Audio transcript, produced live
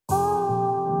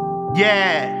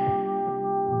Yeah.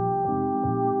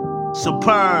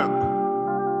 Supyrb.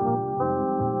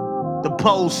 The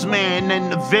Postman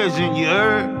and the Vision, you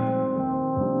heard?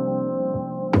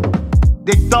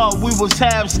 They thought we was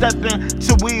half-stepping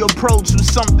till we approached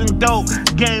with something dope.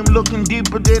 Game looking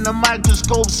deeper than a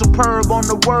microscope. Supyrb on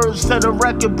the words till the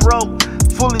record broke.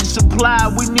 Fully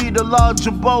supplied, we need a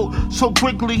larger boat. So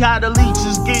quickly how the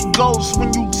leeches get ghosts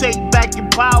when you take back your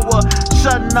power.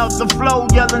 Shutting up the flow,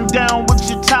 yelling down with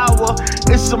your tower.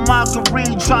 It's a mockery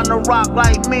trying to rock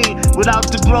like me. Without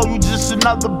the glow, you just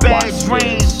another bad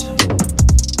dream.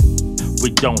 We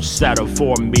don't settle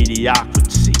for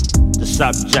mediocrity. The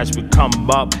subjects we come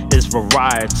up is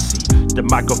variety. The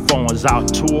microphone is our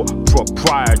tool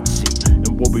propriety.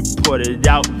 And when we put it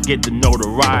out, get the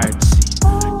notoriety.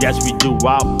 Yes, we do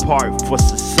our part for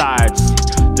society.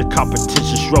 The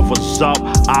competition shrivels up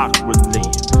awkwardly.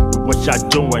 What y'all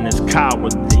doing is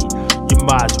cowardly. You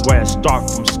might as well start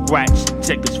from scratch.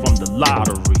 Tickets from the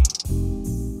lottery.